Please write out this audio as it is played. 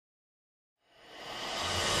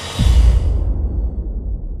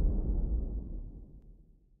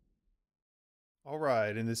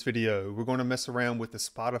Alright, in this video, we're going to mess around with the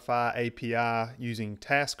Spotify API using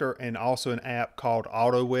Tasker and also an app called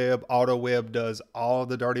AutoWeb. AutoWeb does all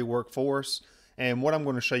the dirty work for us. And what I'm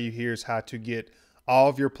going to show you here is how to get all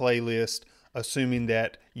of your playlist, assuming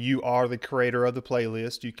that you are the creator of the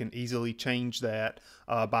playlist. You can easily change that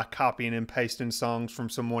by copying and pasting songs from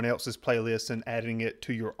someone else's playlist and adding it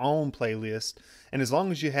to your own playlist. And as long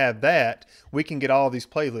as you have that, we can get all these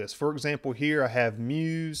playlists. For example, here I have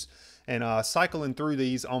Muse, and cycling through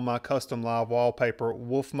these on my custom live wallpaper,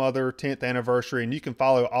 Wolfmother 10th anniversary, and you can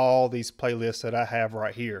follow all these playlists that I have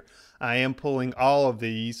right here. I am pulling all of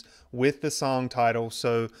these with the song title,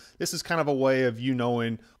 so this is kind of a way of you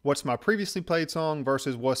knowing what's my previously played song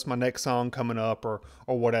versus what's my next song coming up or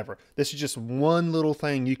whatever. This is just one little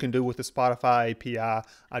thing you can do with the Spotify API.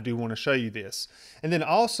 I do want to show you this. And then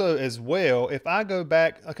also as well, if I go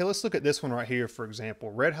back, okay, let's look at this one right here, for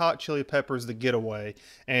example, Red Hot Chili Peppers, The Getaway,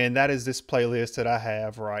 and that is this playlist that I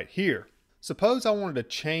have right here. Suppose I wanted to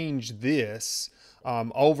change this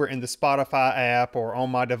over in the Spotify app or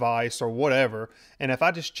on my device or whatever, and if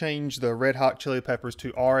I just change the Red Hot Chili Peppers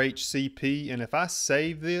to RHCP, and if I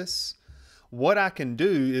save this, what I can do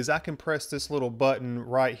is I can press this little button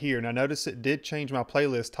right here. Now notice it did change my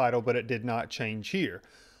playlist title, but it did not change here.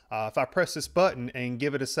 If I press this button and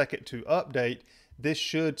give it a second to update, this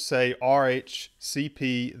should say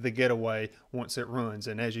RHCP The Getaway once it runs.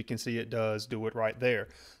 And as you can see, it does do it right there.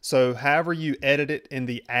 So however you edit it in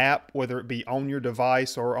the app, whether it be on your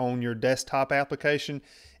device or on your desktop application,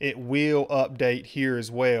 it will update here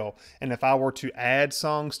as well. And if I were to add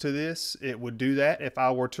songs to this, it would do that. If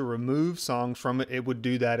I were to remove songs from it, it would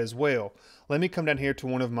do that as well. Let me come down here to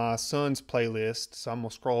one of my son's playlists. So I'm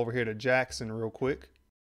gonna scroll over here to Jackson real quick.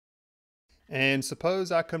 And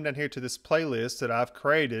suppose I come down here to this playlist that I've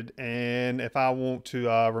created, and if I want to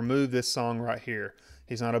remove this song right here,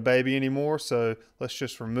 he's not a baby anymore, so let's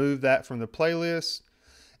just remove that from the playlist.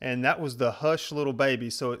 And that was the Hush Little Baby,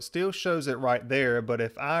 so it still shows it right there, but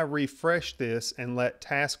if I refresh this and let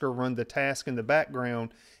Tasker run the task in the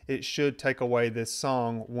background, it should take away this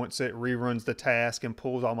song once it reruns the task and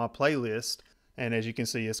pulls all my playlist. And as you can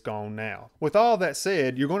see, it's gone now. With all that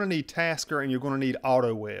said, you're going to need Tasker and you're going to need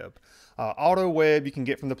AutoWeb. AutoWeb you can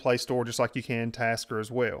get from the Play Store just like you can Tasker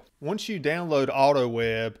as well. Once you download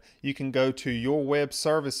AutoWeb, you can go to your web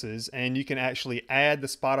services and you can actually add the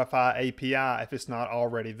Spotify API if it's not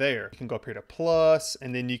already there. You can go up here to Plus,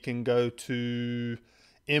 and then you can go to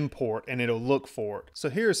Import and it'll look for it. So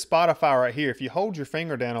here's Spotify right here. If you hold your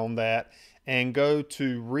finger down on that and go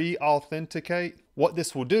to re-authenticate, what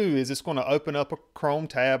this will do is it's going to open up a Chrome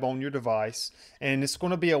tab on your device, and it's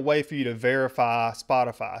going to be a way for you to verify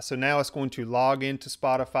Spotify. So now it's going to log into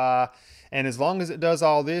Spotify, and as long as it does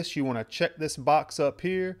all this, you want to check this box up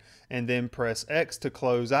here and then press X to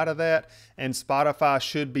close out of that, and Spotify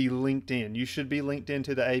should be linked in. You should be linked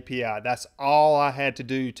into the API. That's all I had to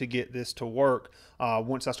do to get this to work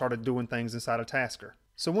once I started doing things inside of Tasker.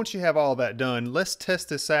 So once you have all that done, let's test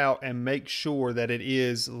this out and make sure that it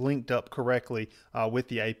is linked up correctly with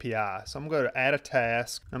the API. So I'm going to add a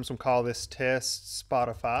task. I'm just going to call this test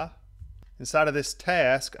Spotify. Inside of this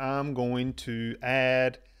task, I'm going to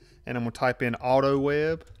add, and I'm going to type in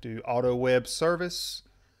AutoWeb, do AutoWeb service.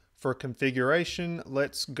 For configuration,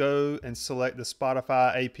 let's go and select the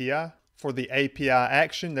Spotify API. For the API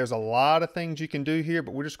action, there's a lot of things you can do here,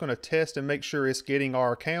 but we're just going to test and make sure it's getting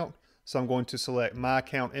our account. So I'm going to select my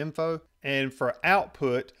account info, and for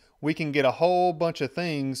output, we can get a whole bunch of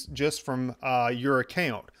things just from your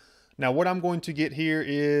account. Now what I'm going to get here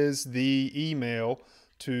is the email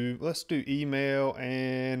to, let's do email,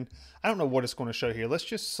 and I don't know what it's going to show here. Let's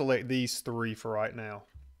just select these three for right now.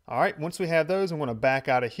 All right, once we have those, I'm going to back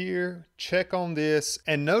out of here, check on this,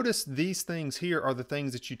 and notice these things here are the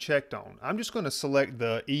things that you checked on. I'm just going to select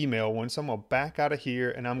the email one, so I'm going to back out of here,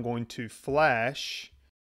 and I'm going to flash.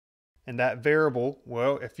 And that variable,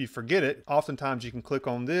 well, if you forget it, oftentimes you can click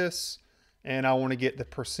on this, and I want to get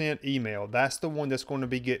the % email. That's the one that's going to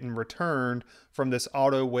be getting returned from this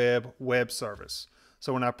AutoWeb web service.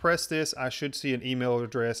 So when I press this, I should see an email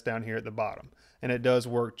address down here at the bottom, and it does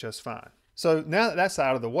work just fine. So now that that's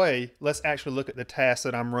out of the way, let's actually look at the tasks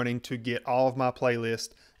that I'm running to get all of my playlist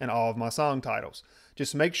and all of my song titles.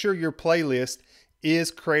 Just make sure your playlist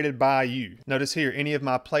is created by you. Notice here, any of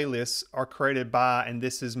my playlists are created by, and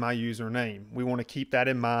this is my username. We want to keep that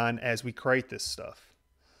in mind as we create this stuff.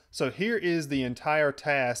 So here is the entire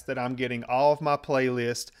task that I'm getting all of my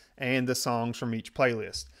playlist and the songs from each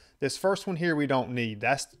playlist. This first one here we don't need.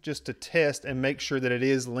 That's just to test and make sure that it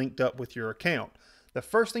is linked up with your account. the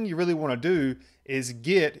first thing you really want to do is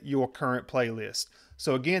get your current playlist.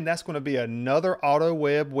 So again, that's going to be another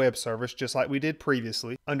AutoWeb web service, just like we did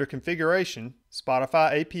previously. Under configuration,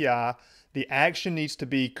 Spotify API, the action needs to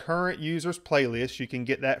be current users playlist. You can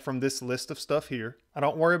get that from this list of stuff here. I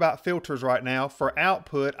don't worry about filters right now. For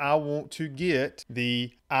output, I want to get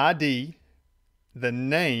the ID, the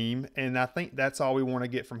name, and I think that's all we want to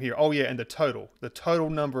get from here. Oh yeah, and the total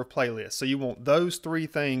number of playlists. So you want those three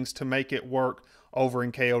things to make it work over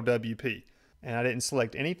in KLWP. And I didn't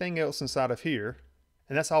select anything else inside of here.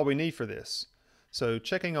 And that's all we need for this. So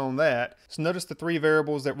checking on that, so notice the three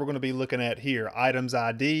variables that we're going to be looking at here. Items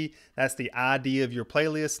ID, that's the ID of your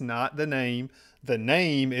playlist, not the name. The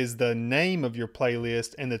name is the name of your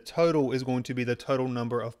playlist, and the total is going to be the total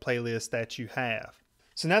number of playlists that you have.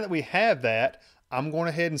 So now that we have that, I'm going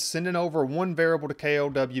ahead and sending over one variable to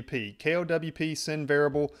KLWP. KLWP send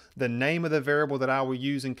variable, the name of the variable that I will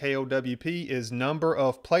use in KLWP is number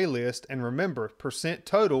of playlist, and remember,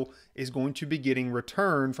 %total is going to be getting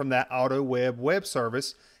returned from that AutoWeb web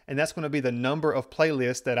service, and that's going to be the number of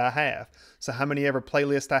playlists that I have. So how many ever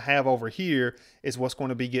playlists I have over here is what's going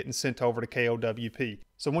to be getting sent over to KLWP.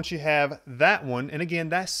 So once you have that one, and again,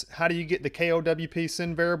 that's how do you get the KLWP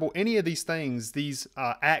send variable? Any of these things, these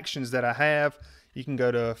actions that I have, you can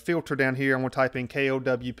go to filter down here. I'm going to type in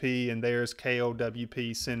KLWP, and there's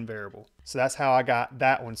KLWP send variable. So that's how I got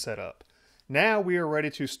that one set up. Now we are ready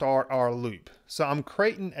to start our loop. So I'm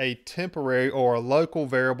creating a temporary or a local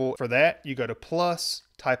variable. For that, you go to plus,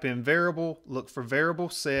 type in variable, look for variable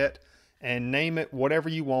set, and name it whatever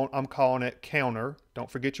you want. I'm calling it counter.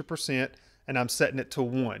 Don't forget your %, and I'm setting it to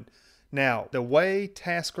 1. Now, the way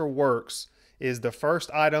Tasker works is the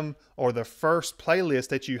first item or the first playlist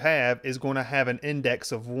that you have is going to have an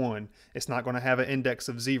index of 1. It's not going to have an index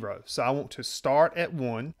of 0. So I want to start at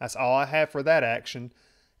 1. That's all I have for that action.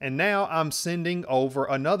 And now I'm sending over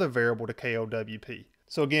another variable to KLWP.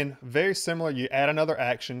 So again, very similar. You add another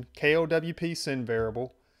action, KLWP send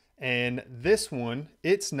variable, and this one,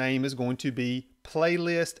 its name is going to be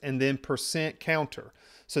playlist and then %counter.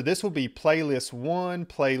 So this will be playlist 1,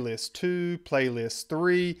 playlist 2, playlist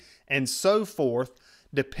 3, and so forth,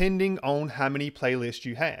 depending on how many playlists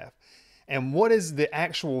you have. And what is the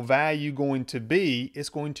actual value going to be? It's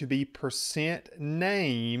going to be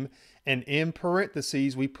 %name, and in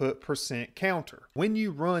parentheses, we put %counter. When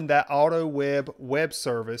you run that AutoWeb web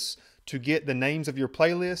service to get the names of your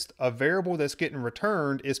playlist, a variable that's getting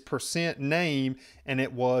returned is %name, and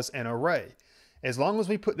it was an array. As long as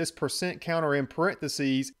we put this %counter in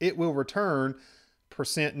parentheses, it will return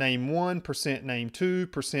 %name1, %name2,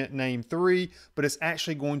 %name3, but it's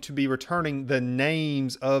actually going to be returning the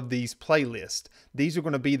names of these playlists. These are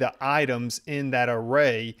going to be the items in that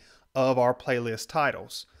array of our playlist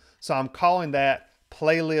titles. So I'm calling that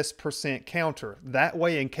playlist %counter. That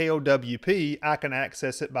way in KLWP, I can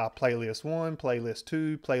access it by playlist 1, playlist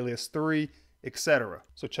 2, playlist 3, etc.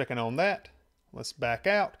 So checking on that, let's back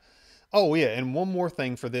out. Oh yeah, and one more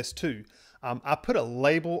thing for this too. I put a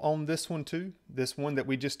label on this one too, this one that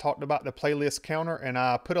we just talked about, the playlist counter, and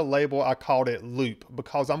I put a label, I called it loop,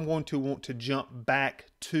 because I'm going to want to jump back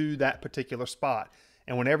to that particular spot.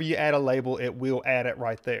 And whenever you add a label, it will add it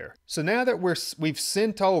right there. So now that we've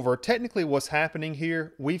sent over, technically what's happening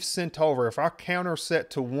here, we've sent over, if our counter set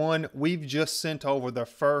to 1, we've just sent over the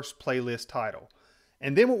first playlist title.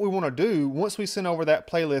 And then what we want to do, once we send over that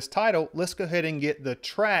playlist title, let's go ahead and get the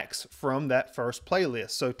tracks from that first playlist.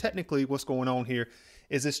 So technically what's going on here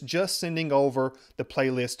is it's just sending over the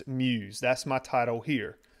playlist Muse. That's my title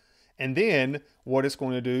here. And then what it's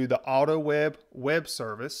going to do, the AutoWeb web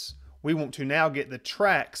service, we want to now get the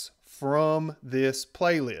tracks from this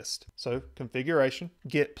playlist. So configuration,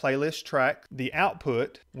 get playlist track. The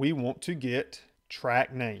output, we want to get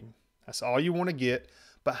track name. That's all you want to get.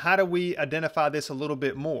 But how do we identify this a little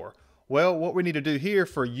bit more? Well, what we need to do here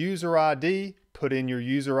for user ID, put in your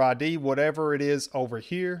user ID, whatever it is over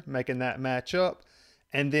here, making that match up.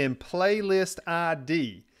 And then playlist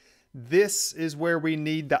ID. This is where we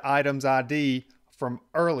need the items ID from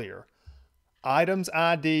earlier. Items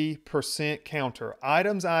ID %counter.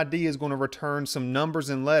 Items ID is going to return some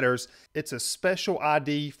numbers and letters. It's a special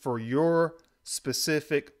ID for your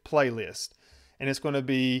specific playlist. And it's going to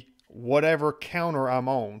be whatever counter I'm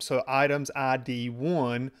on. So items ID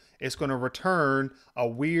 1, it's going to return a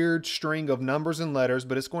weird string of numbers and letters,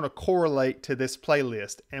 but it's going to correlate to this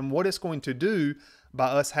playlist. And what it's going to do by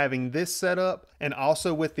us having this set up, and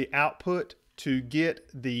also with the output to get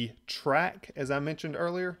the track, as I mentioned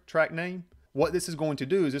earlier, track name, what this is going to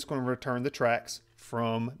do is it's going to return the tracks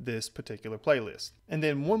from this particular playlist. And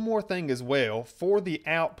then one more thing as well, for the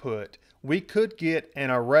output, we could get an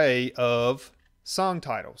array of song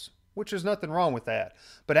titles, which there's nothing wrong with that.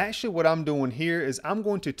 But actually what I'm doing here is I'm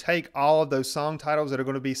going to take all of those song titles that are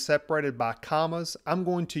going to be separated by commas. I'm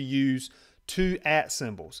going to use two @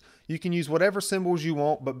 symbols. You can use whatever symbols you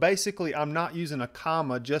want, but basically I'm not using a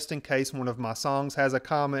comma just in case one of my songs has a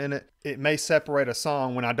comma in it. It may separate a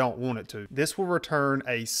song when I don't want it to. This will return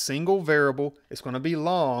a single variable. It's going to be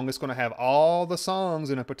long. It's going to have all the songs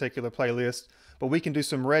in a particular playlist, but we can do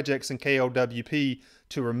some regex in KLWP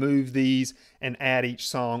to remove these and add each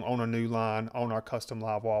song on a new line on our custom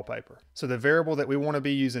live wallpaper. So the variable that we want to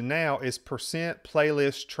be using now is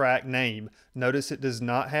 %playlist track name. Notice it does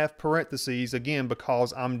not have parentheses, again,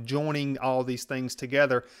 because I'm joining all these things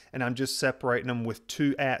together and I'm just separating them with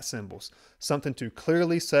two @ symbols, something to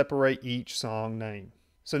clearly separate each song name.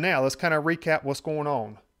 So now let's kind of recap what's going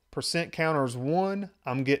on. %counter's 1,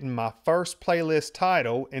 I'm getting my first playlist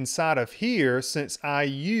title. Inside of here, since I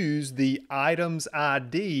used the items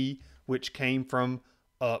ID, which came from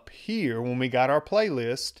up here when we got our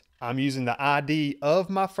playlist, I'm using the ID of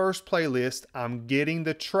my first playlist. I'm getting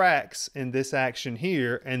the tracks in this action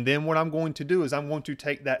here. And then what I'm going to do is I'm going to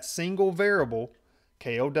take that single variable,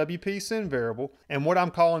 KLWP send variable, and what I'm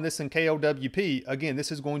calling this in KLWP, again,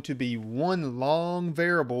 this is going to be one long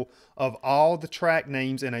variable of all the track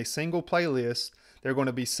names in a single playlist. They're going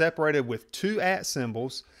to be separated with two @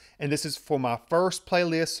 symbols, and this is for my first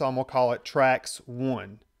playlist, so I'm going to call it tracks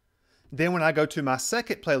 1. Then when I go to my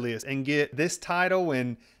second playlist and get this title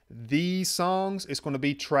and these songs, it's going to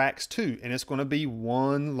be tracks 2, and it's going to be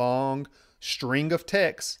one long string of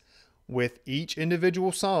text with each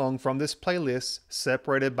individual song from this playlist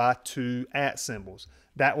separated by two @ symbols.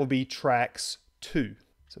 That will be tracks 2.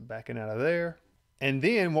 So backing out of there. And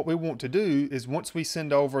then what we want to do is once we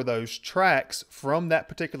send over those tracks from that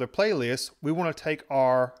particular playlist, we want to take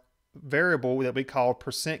our variable that we call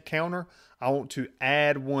 %counter. I want to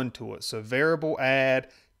add 1 to it. So variable add,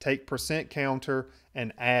 take %counter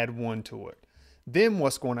and add 1 to it. Then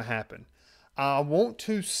what's going to happen? I want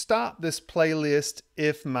to stop this playlist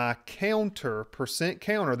if my counter,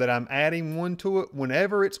 %counter, that I'm adding 1 to it,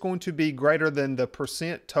 whenever it's going to be greater than the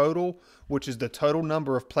 %total, which is the total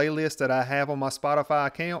number of playlists that I have on my Spotify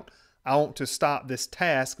account, I want to stop this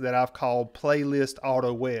task that I've called playlist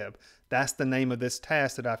auto web. That's the name of this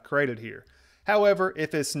task that I've created here. However,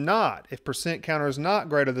 if it's not, if %counter is not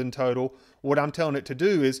greater than total, what I'm telling it to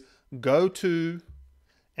do is go to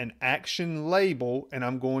an action label, and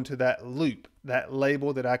I'm going to that loop, that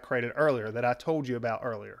label that I created earlier, that I told you about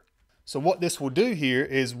earlier. So what this will do here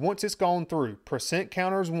is once it's gone through,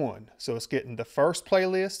 %counter's 1. So it's getting the first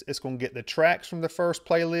playlist, it's going to get the tracks from the first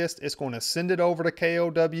playlist, it's going to send it over to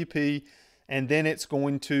KLWP, and then it's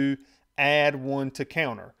going to add 1 to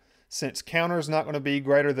counter. Since counter is not going to be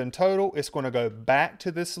greater than total, it's going to go back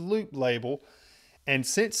to this loop label, and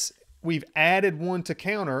since we've added 1 to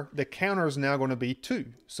counter, the counter is now going to be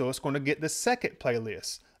 2. So it's going to get the second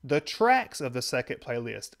playlist, the tracks of the second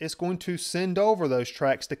playlist. It's going to send over those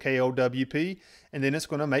tracks to KLWP, and then it's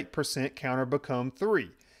going to make %counter become 3.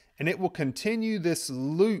 And it will continue this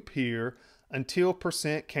loop here until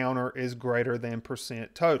 %counter is greater than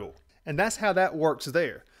 %total. And that's how that works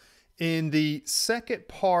there. In the second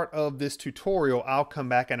part of this tutorial, I'll come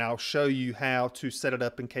back and I'll show you how to set it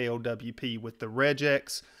up in KLWP with the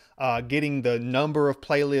regex, getting the number of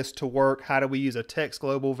playlists to work, how do we use a text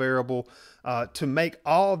global variable to make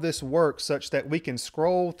all of this work such that we can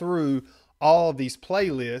scroll through all of these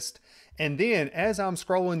playlists. And then as I'm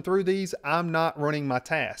scrolling through these, I'm not running my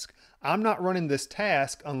task. I'm not running this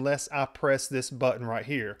task unless I press this button right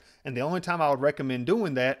here. And the only time I would recommend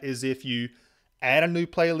doing that is if you add a new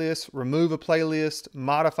playlist, remove a playlist,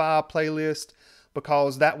 modify a playlist,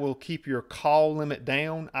 because that will keep your call limit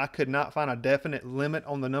down. I could not find a definite limit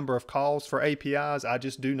on the number of calls for APIs. I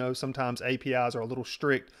just do know sometimes APIs are a little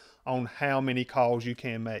strict on how many calls you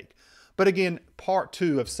can make. But again, part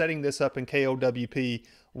 2 of setting this up in KLWP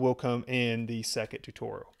will come in the second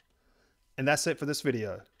tutorial. And that's it for this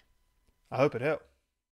video. I hope it helped.